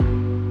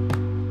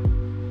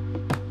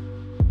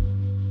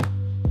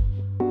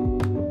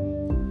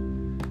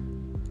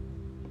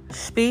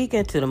Speak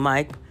into the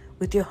mic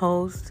with your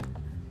host,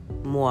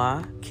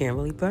 moi,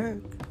 Kimberly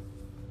Burke.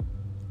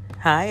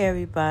 Hi,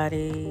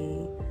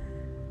 everybody.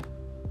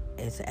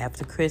 It's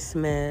after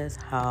Christmas.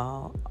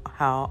 How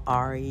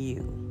are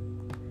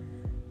you?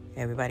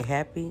 Everybody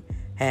happy?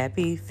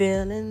 Happy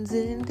feelings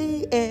in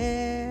the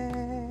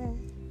air.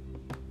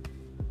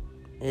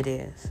 It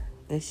is.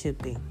 It should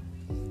be.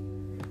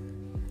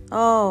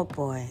 Oh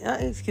boy.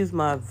 Excuse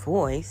my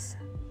voice.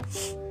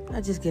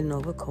 I'm just getting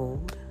over a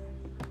cold.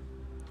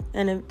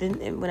 And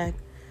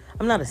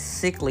I'm not a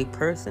sickly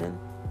person.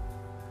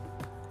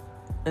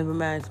 It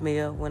reminds me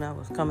of when I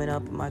was coming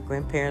up and my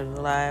grandparents were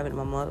alive and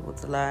my mother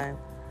was alive.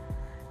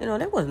 There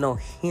was no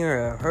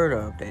heard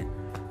of that.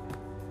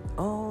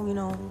 Oh,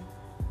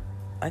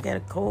 I got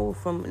a cold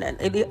from,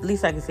 at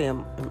least I can say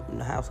in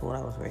the household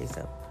I was raised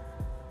up.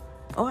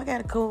 Oh, I got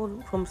a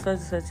cold from such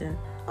and such. And,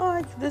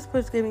 this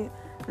person gave me.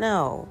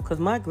 No, because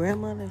my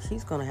grandmother,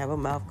 she's going to have her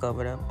mouth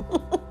covered up.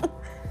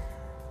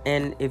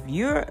 And if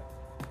you're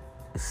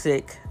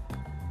sick,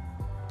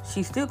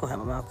 she's still going to have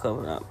her mouth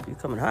covered up. You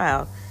come in her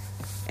house,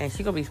 and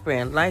she's going to be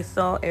spraying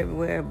Lysol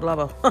everywhere, blah,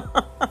 blah.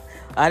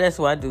 That's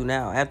what I do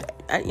now.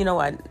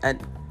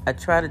 I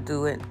try to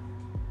do it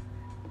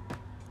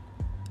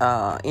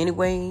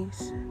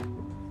anyways.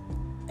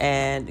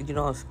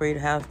 And, spray the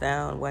house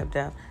down, wipe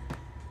down.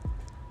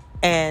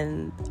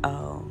 And,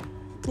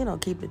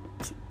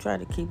 try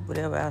to keep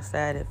whatever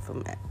outside it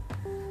from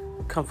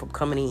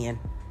coming in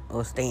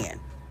or staying.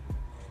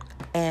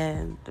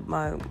 And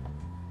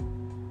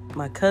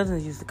my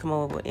cousins used to come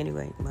over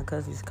anyway. My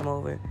cousins used to come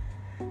over,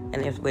 and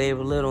they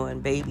were little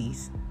and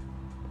babies.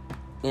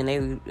 And they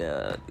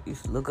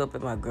used to look up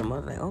at my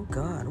grandmother like, oh,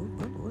 God,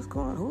 what's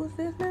going on? Who is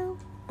this now?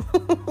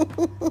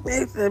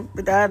 They said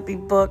I'd be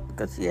bucked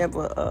because she had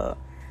a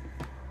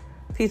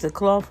piece of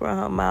cloth around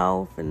her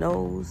mouth and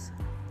nose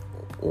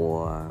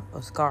or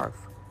a scarf.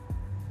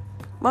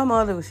 My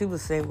mother, she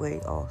was the same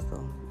way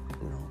also.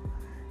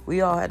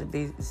 We all had to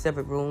be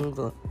separate rooms,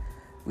 or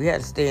we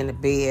had to stay in the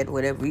bed,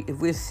 whatever. If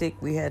we're sick,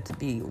 we had to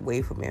be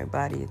away from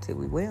everybody until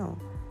we well.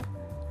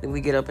 Then we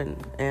get up and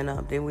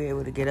then we're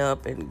able to get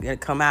up and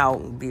come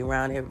out and be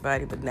around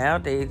everybody. But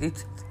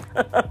nowadays,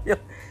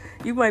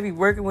 you might be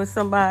working with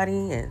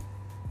somebody and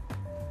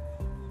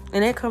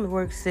they come to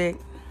work sick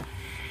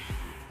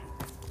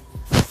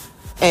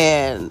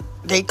and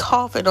they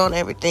coughing on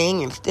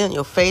everything and still in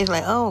your face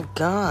like, oh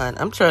God,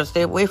 I'm trying to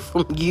stay away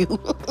from you.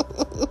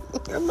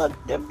 I'm not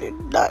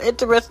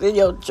interested in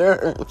your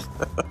germs.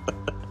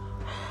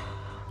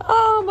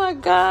 Oh my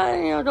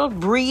God, don't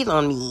breathe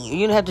on me.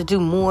 You don't have to do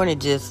more than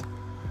just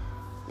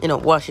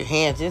wash your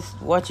hands. Just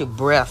watch your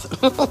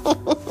breath.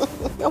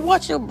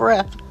 Watch your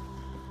breath.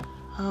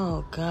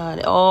 Oh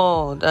God.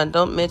 Oh,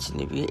 don't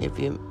mention if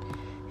you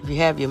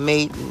have your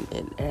mate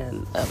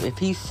and if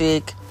he's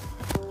sick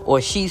or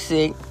she's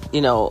sick.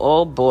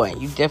 Oh boy,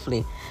 you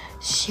definitely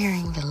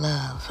sharing the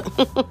love.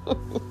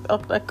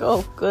 I'm like,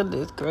 oh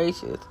goodness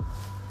gracious.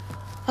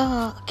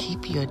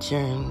 Keep your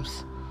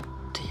germs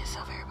to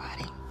yourself,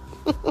 everybody.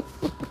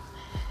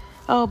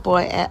 Oh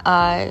boy,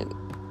 I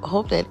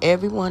hope that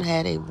everyone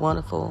had a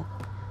wonderful,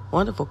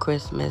 wonderful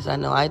Christmas. I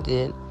know I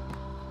did.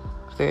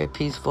 Very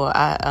peaceful.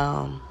 I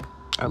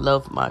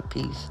love my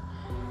peace.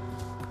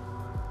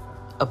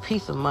 A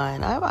peace of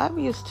mind. I'm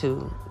used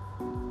to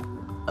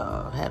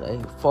had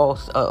a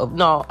false.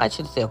 No, I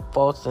shouldn't say a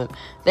false.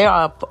 There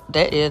are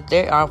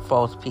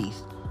false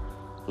peace.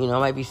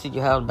 Might be sitting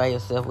your house by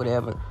yourself,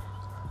 whatever.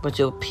 But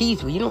your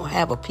peace, when you don't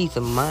have a peace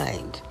of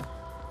mind,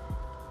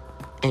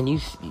 and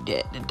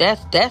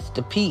that's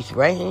the peace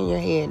right in your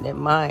head, that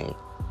mind.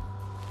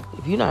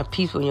 If you're not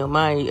peaceful in your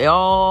mind,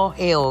 all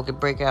hell could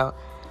break out.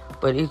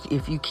 But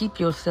if you keep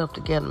yourself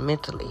together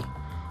mentally,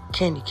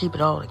 can you keep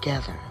it all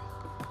together?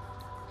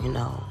 And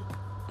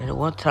at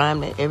one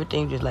time, that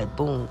everything just like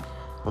boom.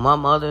 When my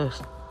mother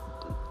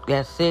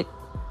got sick,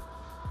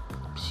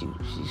 she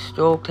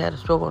had a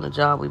stroke on the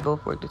job. We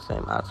both worked at the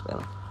same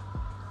hospital.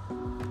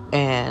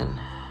 And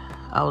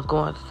I was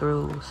going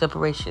through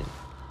separation.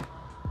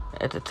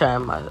 At the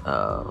time, I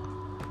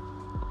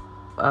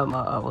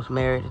was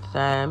married at the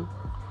time.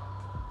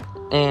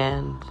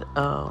 And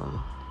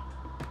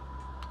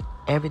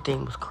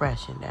everything was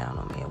crashing down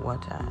on me at one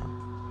time.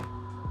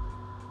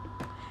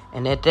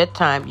 And at that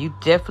time, you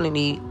definitely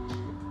need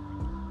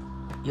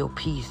your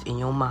peace in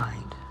your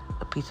mind.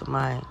 A peace of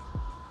mind.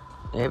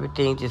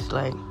 Everything just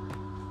like,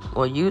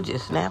 you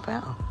just snap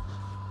out.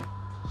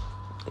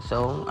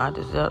 So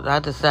I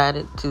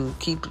decided to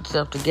keep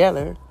itself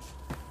together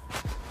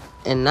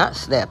and not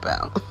snap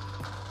out.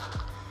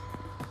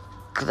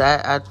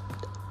 Because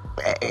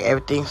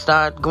everything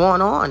started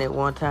going on at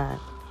one time.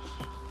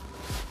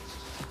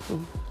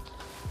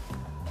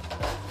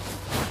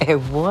 At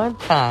one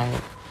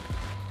time.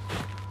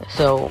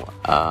 So,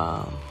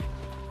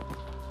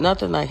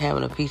 nothing like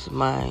having a peace of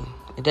mind.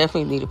 You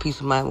definitely need a peace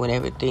of mind when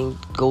everything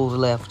goes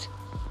left.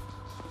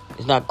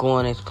 It's not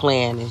going as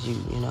planned as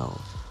you know.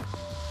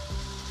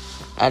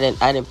 I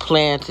didn't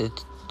plan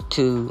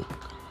to.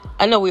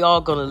 I know we all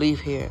gonna leave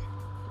here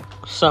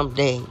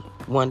someday,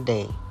 one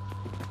day.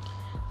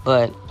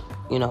 But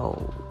you know,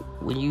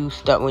 when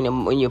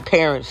your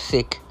parents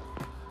sick,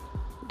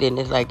 then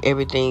it's like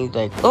everything's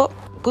like, oh,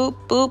 boop,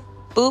 boop,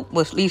 boop,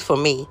 well, at least for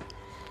me.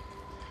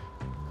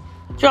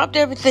 Dropped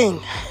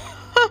everything.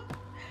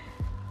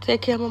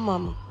 Take care of my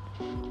mama.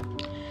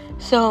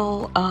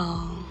 So,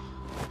 I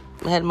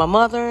had my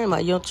mother and my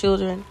young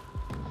children,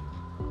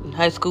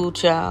 high school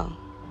child.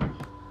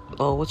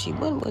 Oh, was she in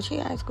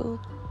high school?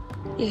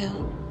 Yeah,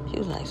 she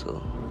was in high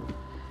school.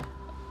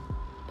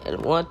 At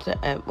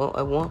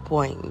one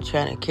point,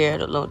 trying to carry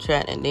the little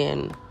child, and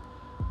then,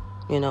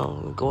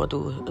 going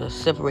through a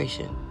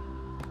separation,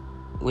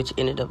 which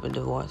ended up in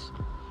divorce.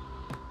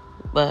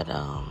 But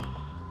I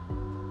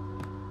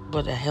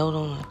held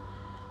on.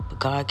 But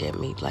God got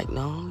me like,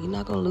 no, you're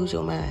not going to lose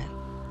your mind.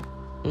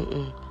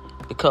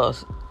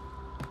 Because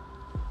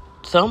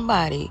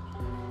somebody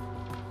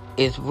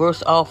is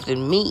worse off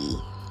than me,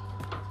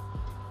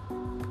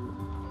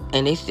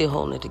 and they still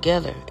holding it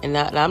together. And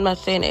I'm not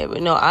saying that,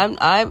 but no,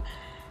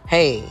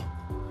 hey,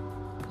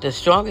 the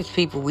strongest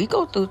people, we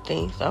go through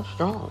things. I'm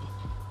strong.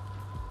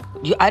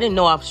 I didn't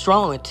know I'm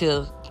strong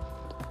until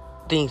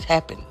things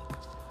happen,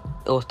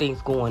 or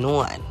things going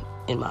on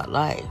in my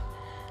life.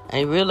 I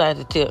didn't realize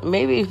until,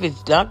 maybe if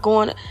it's not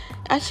going,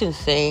 I shouldn't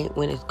say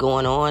when it's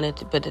going on,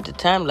 but at the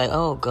time, like,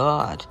 oh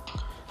God,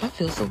 I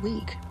feel so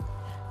weak.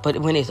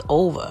 But when it's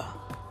over,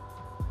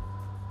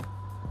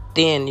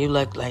 then you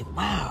look like,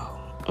 wow,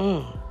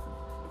 oh,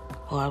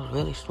 I was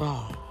really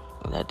strong.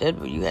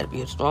 You had to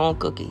be a strong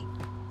cookie.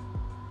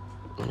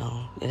 And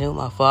then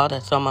my father, I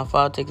saw my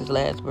father take his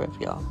last breath,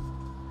 y'all.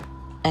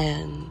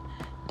 And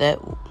that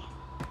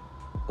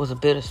was a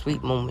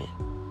bittersweet moment,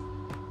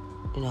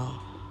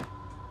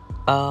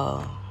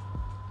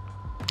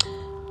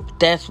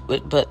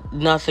 but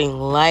nothing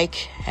like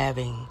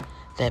having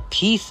that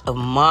peace of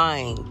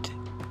mind.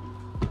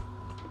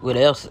 What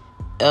else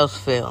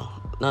fell?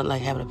 Nothing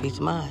like having a peace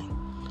of mind.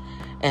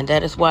 And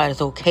that is why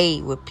it's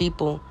okay with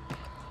people.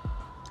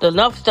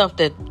 Enough stuff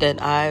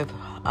that I've,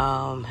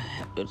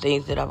 the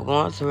things that I've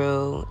gone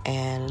through,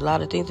 and a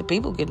lot of things that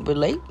people can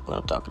relate what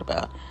I'm talking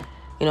about.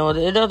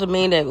 It doesn't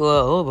mean that,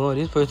 well, oh boy,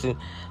 this person,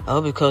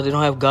 because they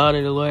don't have God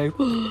in their life.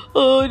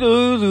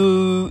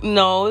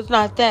 No, it's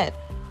not that.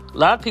 A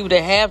lot of people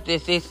that have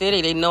this, they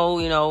say they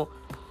know,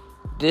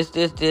 this,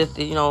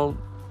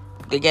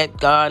 they got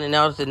God and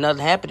else and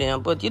nothing happened to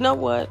them. But you know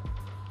what?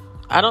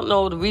 I don't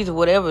know the reason,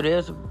 whatever it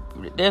is.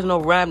 There's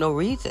no rhyme, no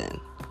reason.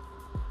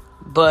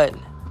 But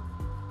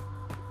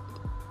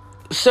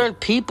certain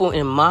people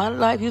in my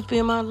life, used to be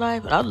in my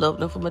life, I love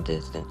them from a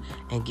distance.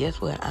 And guess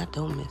what? I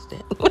don't miss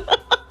that.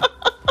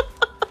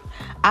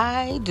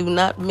 I do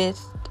not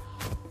miss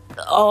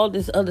all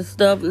this other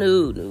stuff.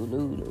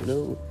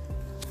 No.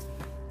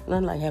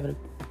 Nothing like having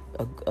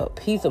a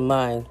peace of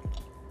mind.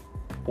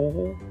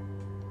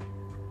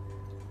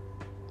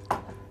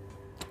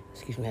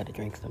 Excuse me, I had to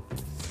drink some.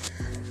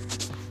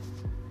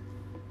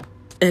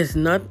 There's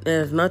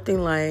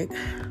nothing like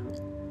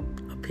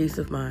a peace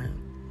of mind.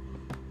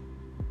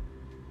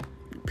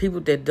 People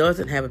that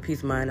doesn't have a peace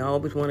of mind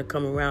always want to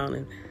come around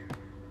and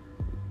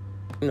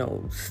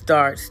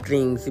start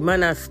things. You might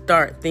not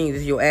start things,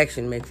 it's your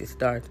action makes it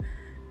start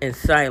in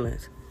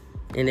silence.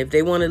 And if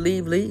they want to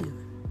leave.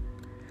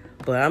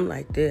 But I'm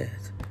like this.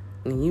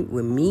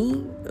 With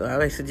me,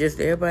 I suggest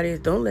to everybody is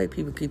don't let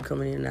people keep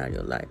coming in and out of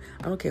your life.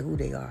 I don't care who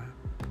they are.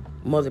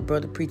 Mother,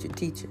 brother, preacher,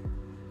 teacher.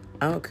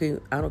 I don't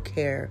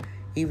care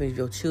even if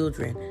your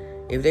children.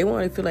 If they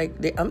want to feel like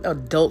I'm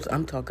adults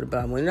I'm talking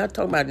about. We're not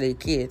talking about their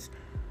kids,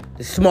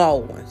 the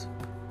small ones.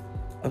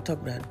 I'm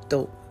talking about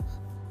adults.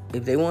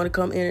 If they want to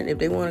come in, if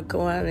they want to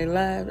go out of your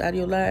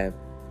life,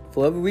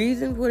 for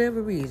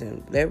whatever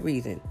reason, that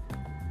reason.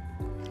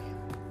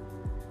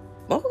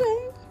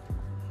 Okay.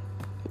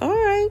 All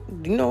right.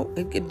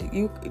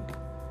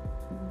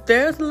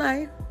 There's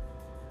life.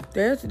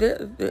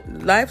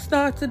 Life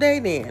starts today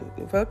then.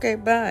 Okay,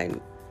 bye.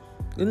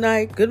 Good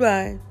night.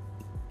 Goodbye.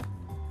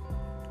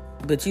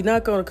 But you're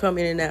not going to come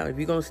in and out. If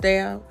you're going to stay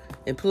out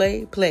and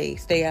play,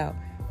 stay out.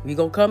 If you're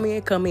going to come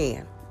in, come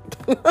in.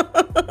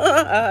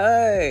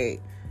 Hey.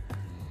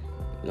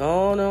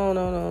 No.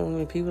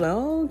 When people are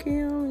like, oh,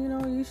 Kim,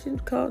 you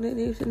shouldn't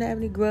you shouldn't have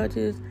any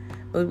grudges.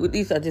 But at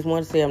least I just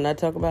want to say, I'm not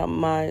talking about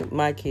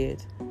my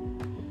kids.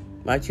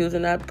 My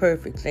children are not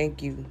perfect.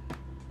 Thank you.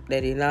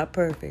 That they're not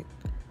perfect.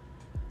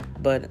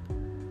 But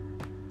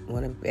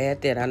when I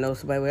add that, I know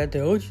somebody out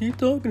there, she's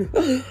talking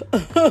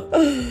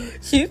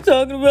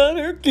about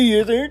her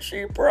kids, ain't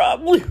she?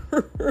 Probably.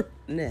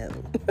 No.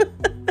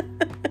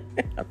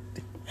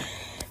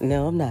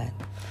 No, I'm not.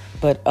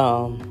 But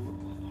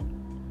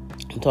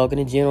I'm talking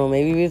in general.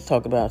 Maybe we'll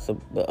talk about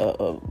some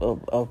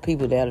of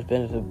people that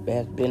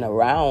has been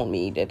around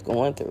me that's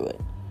going through it.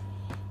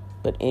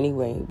 But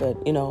anyway,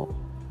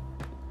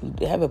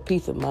 have a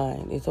peace of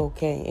mind. It's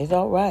okay. It's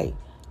all right.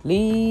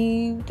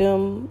 Leave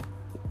them.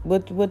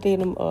 What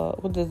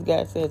this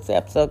guy said?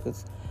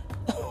 Sapsuckers.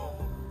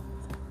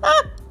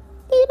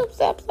 Leave them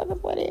sapsuckers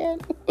for the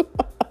end.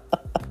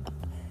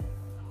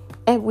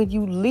 And when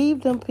you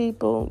leave them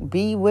people,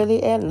 be where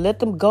they at and let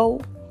them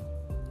go,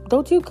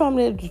 Don't you come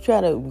there to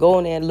try to go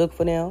in there and look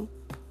for them.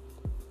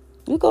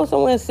 You go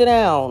somewhere and sit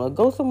down, or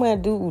go somewhere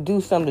and do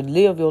something to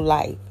live your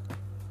life.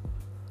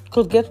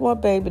 Because guess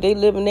what, baby? They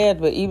living there,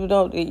 but even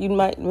though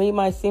it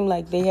might seem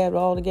like they have it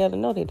all together,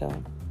 no, they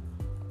don't.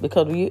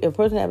 Because if a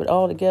person have it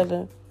all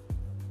together,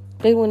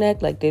 they wouldn't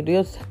act like they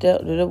do.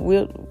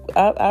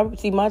 I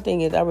see, my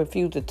thing is, I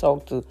refuse to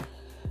talk to.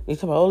 You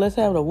talk about, oh, let's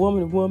have a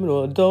woman,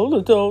 or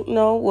adult.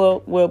 No,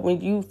 well, when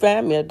you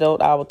find me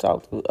adult, I will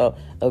talk to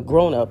a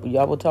grown up.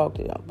 Y'all will talk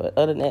to them. But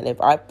other than that, if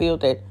I feel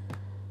that,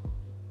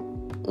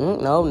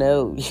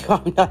 no,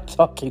 I'm not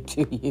talking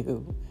to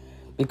you.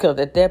 Because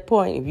at that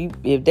point,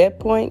 if that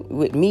point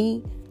with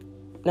me,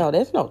 no,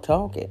 there's no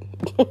talking.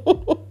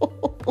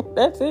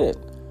 That's it.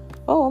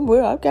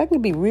 Oh, I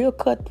can be real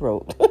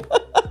cutthroat.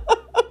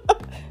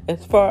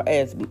 As far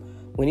as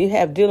when you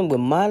have dealing with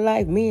my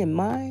life, me and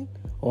mine,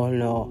 oh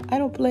no, I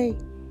don't play.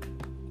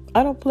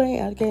 I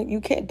can't.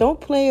 You can't.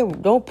 Don't play.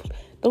 Don't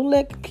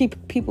let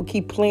people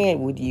keep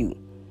playing with you.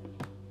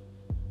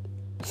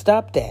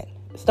 Stop that.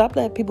 Stop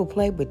letting people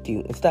play with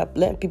you, and stop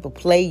letting people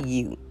play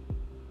you.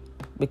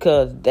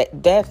 Because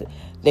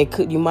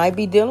you might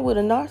be dealing with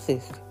a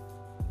narcissist.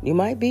 You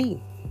might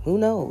be. Who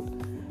knows?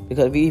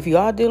 Because if you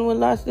are dealing with a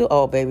narcissist,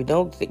 oh baby,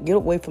 don't get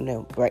away from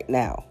them right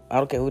now. I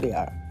don't care who they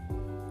are.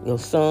 Your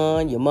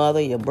son, your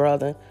mother, your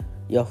brother,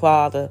 your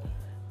father,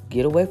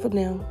 get away from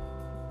them.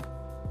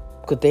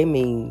 Because they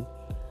mean,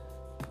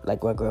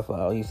 like my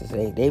grandfather used to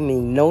say, they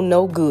mean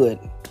no good.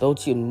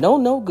 Don't you know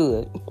no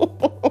good?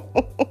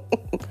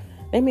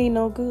 They mean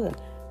no good.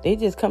 They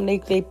just come,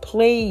 they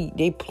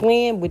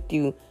playing with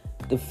you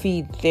to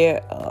feed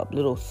their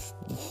little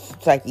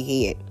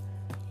psyche head.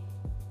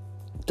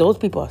 Those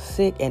people are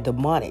sick and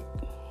demonic.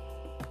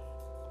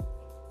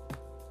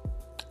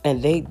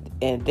 And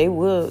they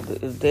will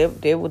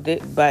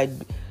by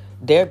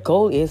their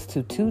goal is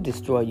to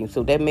destroy you.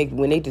 So that makes,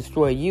 when they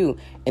destroy you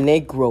and they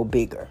grow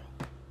bigger.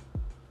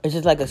 It's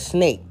just like a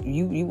snake.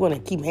 You want to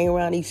keep hanging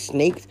around these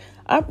snakes.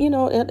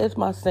 That's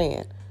my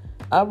saying.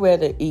 I'd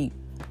rather eat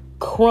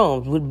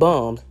crumbs with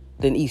bums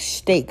than eat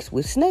steaks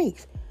with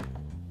snakes.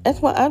 That's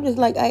why I'm just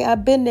like,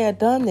 I've been there,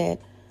 done that.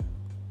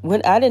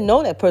 When I didn't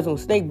know that person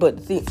was a snake,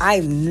 but see, I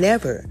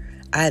never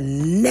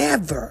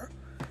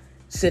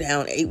sit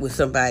down and eat with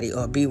somebody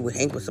or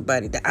hang with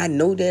somebody that I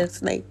know they're a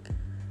snake.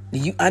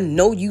 I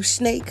know you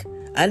snake.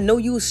 I know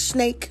you a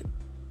snake.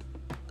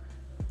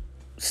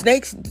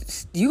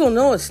 Snakes, you gonna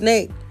know a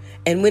snake.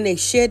 And when they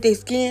shed their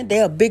skin,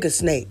 they're a bigger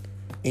snake.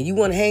 And you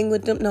want to hang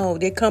with them? No,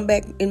 they come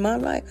back in my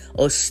life.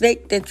 Or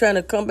snake, they're trying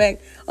to come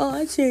back. Oh,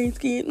 I shed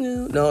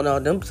skin. No,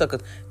 them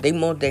suckers, they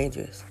more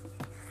dangerous.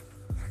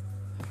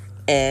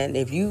 And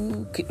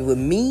with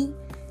me,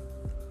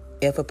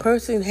 if a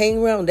person hang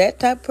around that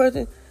type of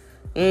person,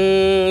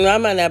 I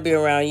might not be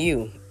around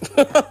you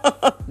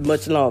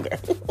much longer.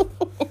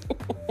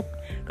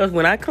 Because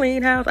when I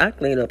clean house, I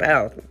clean up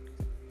house.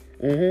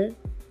 I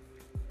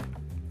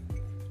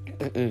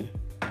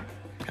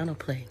don't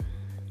play.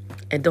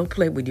 And don't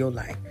play with your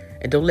life.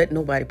 And don't let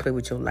nobody play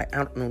with your life.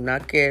 I don't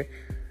not care.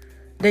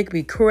 They could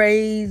be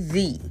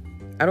crazy.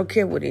 I don't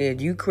care what it is.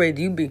 You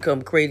crazy. You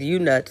become crazy. You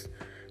nuts.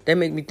 That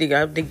make me think,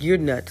 I think you're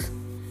nuts.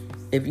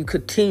 If you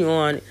continue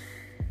on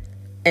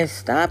and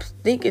stop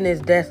thinking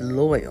that's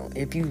loyal.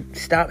 If you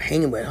stop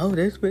hanging with,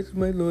 this person's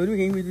my loyal. Don't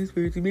hang with this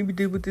person. Maybe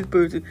deal with this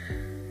person.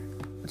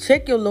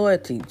 Check your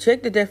loyalty.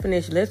 Check the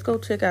definition. Let's go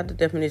check out the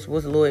definition.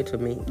 What's loyal to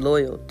me?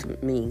 Loyal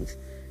means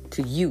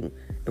to you.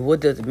 And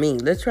what does it mean?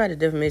 Let's try the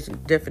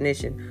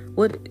definition.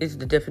 What is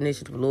the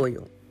definition of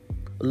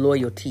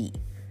loyalty?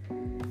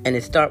 And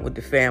it start with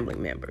the family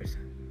members.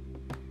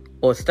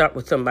 Or start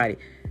with somebody.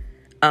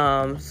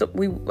 I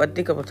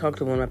think I was talking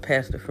to one of my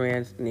pastor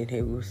friends, and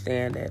he was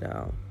saying that,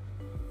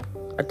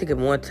 I think at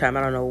one time,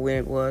 I don't know when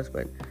it was,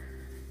 but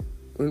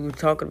we were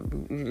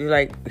talking,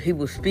 like, he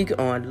was speaking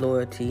on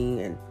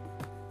loyalty and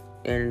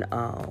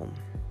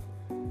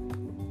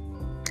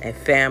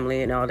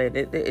family and all that.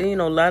 A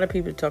lot of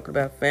people talk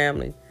about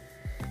family,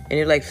 and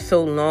it's like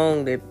so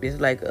long that it's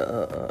like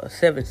a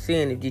seventh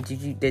sin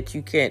that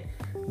you can't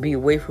be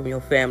away from your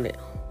family,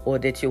 or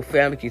that your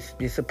family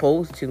is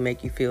supposed to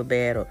make you feel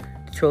bad, or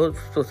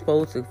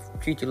supposed to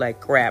treat you like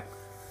crap.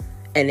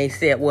 And they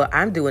said, well,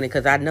 I'm doing it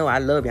because I know I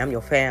love you. I'm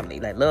your family.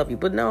 Like, love you.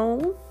 But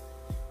no.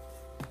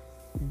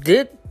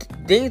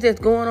 Things that's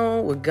going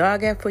on, what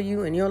God got for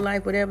you in your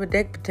life, whatever,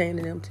 that pertain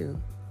to them too.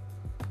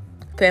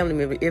 Family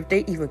member, if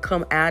they even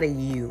come out of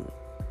you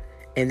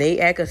and they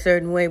act a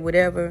certain way,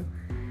 whatever,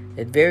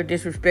 it's very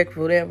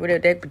disrespectful, whatever,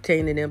 that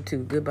pertain to them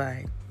too.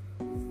 Goodbye.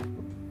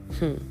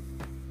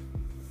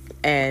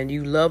 And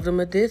you love them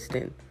a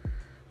distance.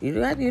 You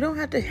don't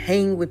have to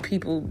hang with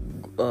people.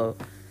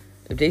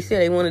 If they say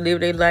they want to live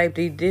their life,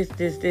 they this,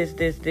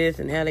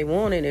 and how they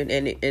want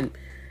it,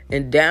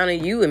 and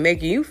downing you and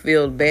making you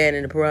feel bad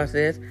in the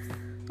process.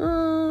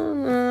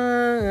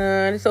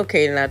 It's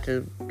okay not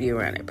to be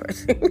around that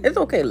person. It's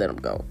okay to let them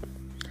go.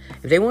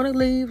 If they want to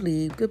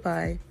leave,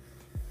 goodbye.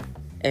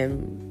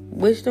 And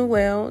wish them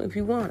well if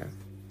you want to.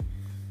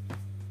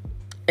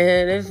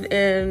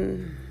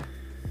 And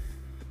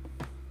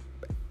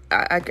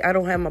I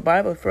don't have my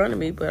Bible in front of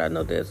me, but I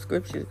know that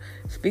scripture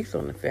speaks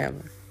on the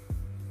family.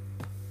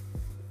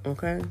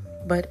 Okay?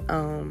 But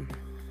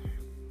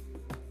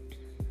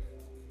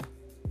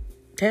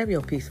have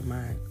your peace of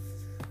mind.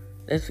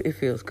 It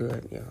feels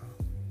good, y'all.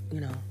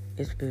 You know,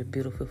 it's been a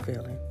beautiful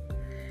feeling.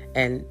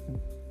 And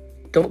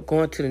don't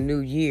go into the new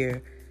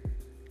year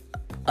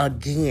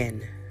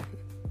again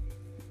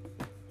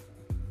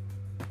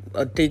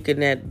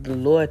thinking that the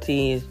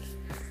loyalty is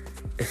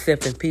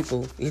accepting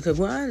people. You say,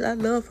 well, I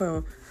love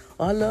her.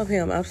 Or I love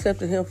him. I'm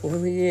accepting him for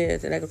who he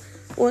is. And I go,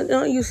 well,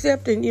 no, you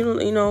accepting, you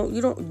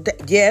don't,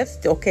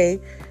 yes, okay.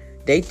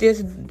 They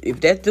just, if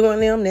that's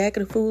doing them, they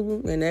acting a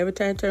fool, and every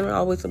time turn around,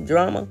 always some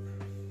drama.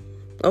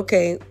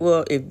 Okay,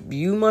 well, if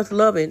you must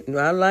love it,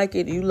 I like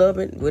it, you love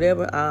it,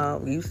 whatever,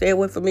 you stay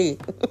away from me.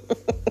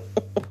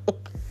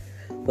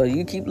 But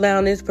you keep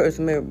allowing this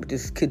person,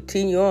 just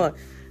continue on.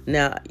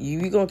 Now,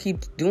 you're going to keep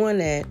doing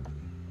that.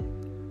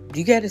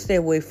 You got to stay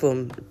away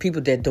from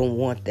people that don't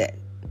want that.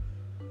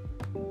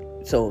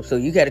 So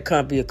you got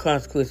to be a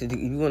consequence. If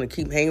you want to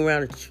keep hanging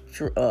around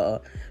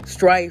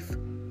strife, a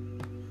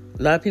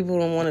lot of people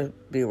don't want to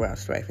be around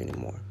strife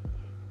anymore.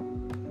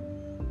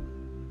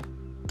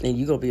 And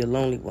you're going to be a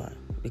lonely one.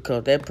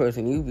 Because that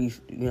person, you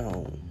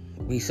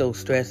be so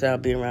stressed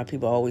out being around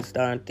people always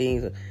starting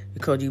things.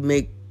 Because you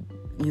making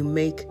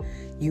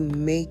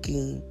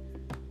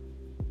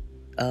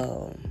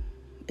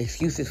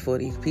excuses for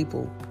these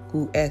people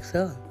who act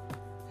up.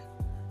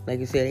 Like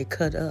you said, they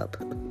cut up.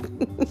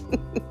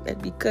 They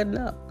be cutting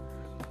up.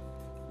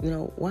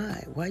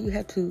 Why? Why you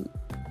have to?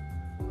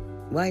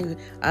 I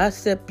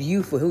accept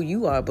you for who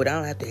you are, but I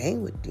don't have to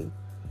hang with you.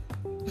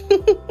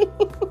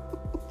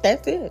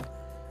 That's it.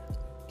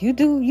 You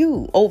do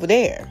you over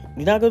there.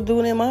 You're not going to do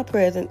it in my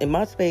presence, in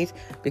my space,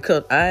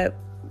 because I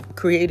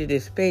created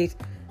this space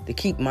to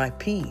keep my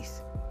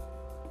peace.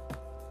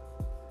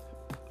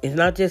 It's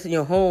not just in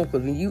your home,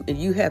 because if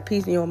you have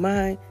peace in your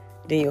mind,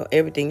 then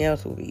everything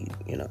else will be,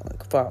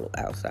 follow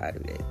outside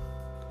of it.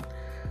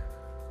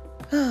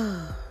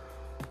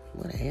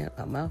 What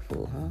a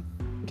mouthful, huh?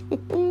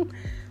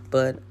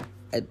 But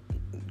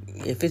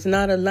if it's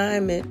not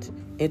alignment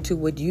into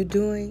what you're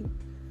doing,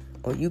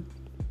 or you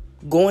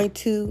going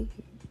to,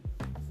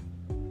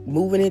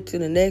 moving into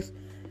the next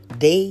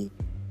day,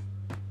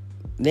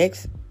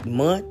 next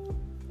month,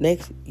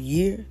 next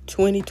year,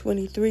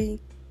 2023,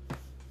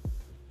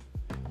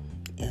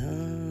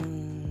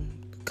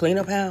 clean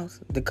up house,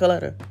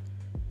 declutter.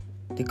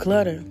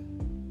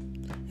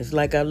 It's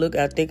like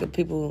I think of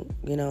people,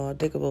 I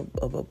think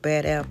of a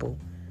bad apple.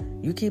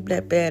 You keep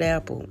that bad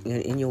apple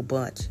in your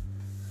bunch.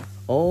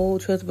 Oh,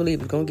 trust and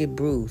believe, it's gonna get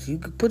bruised. You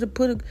could do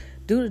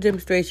the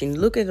demonstration.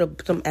 Look at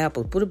some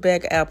apples. Put a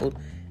bag of apples,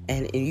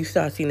 and you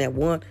start seeing that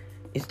one.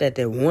 It's that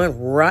one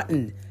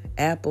rotten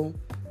apple.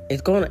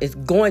 It's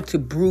going to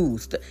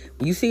bruise.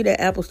 When you see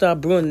that apple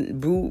start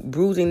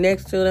bruising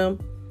next to them,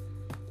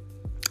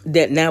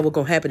 that now what's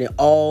gonna happen is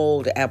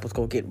all the apples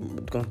gonna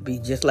be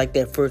just like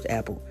that first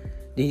apple.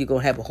 Then you're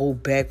gonna have a whole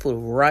bag full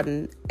of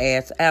rotten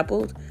ass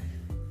apples,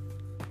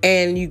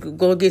 and you're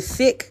gonna get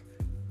sick,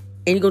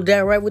 and you're gonna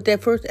die right with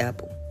that first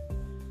apple.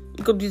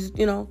 You could just,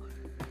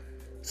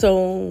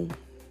 So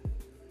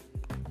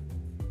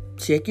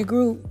check your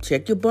group,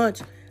 check your bunch.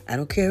 I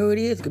don't care who it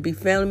is. It could be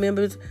family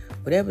members,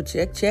 whatever.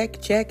 Check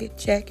it.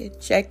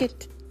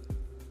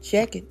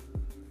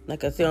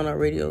 Like I said on our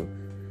radio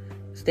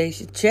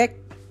station, check.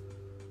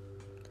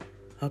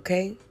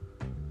 Okay?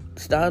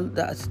 Start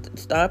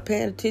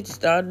paying attention.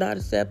 Start not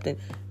accepting.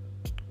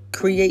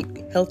 Create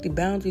healthy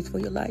boundaries for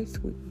your life,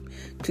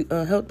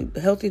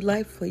 healthy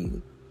life for you,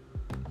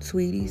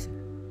 sweeties.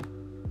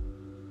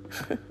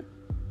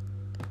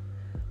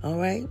 All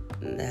right?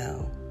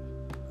 Now,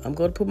 I'm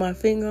going to put my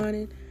finger on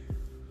it.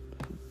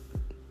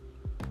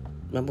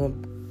 I'm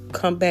going to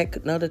come back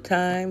another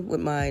time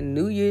with my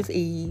New Year's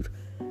Eve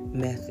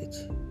message.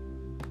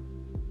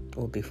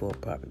 Or before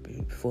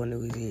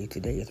New Year's Eve.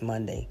 Today is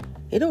Monday.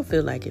 It don't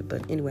feel like it,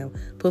 but anyway, I'll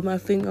put my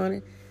finger on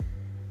it.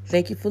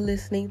 Thank you for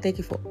listening. Thank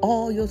you for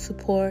all your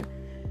support.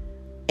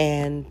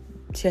 And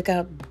check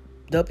out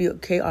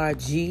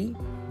WRKG,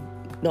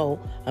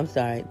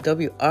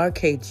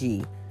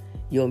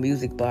 your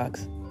music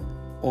box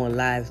on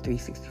Live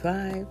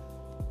 365,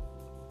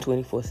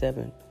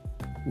 24/7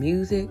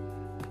 music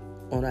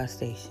on our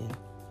station.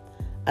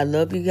 I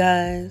love you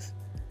guys,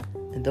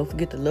 and don't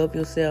forget to love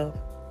yourself.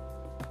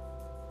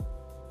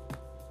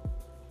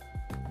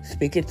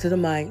 Speaking to the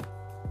mic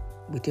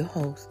with your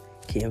host,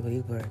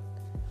 Kimberly Burke.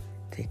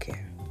 Take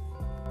care.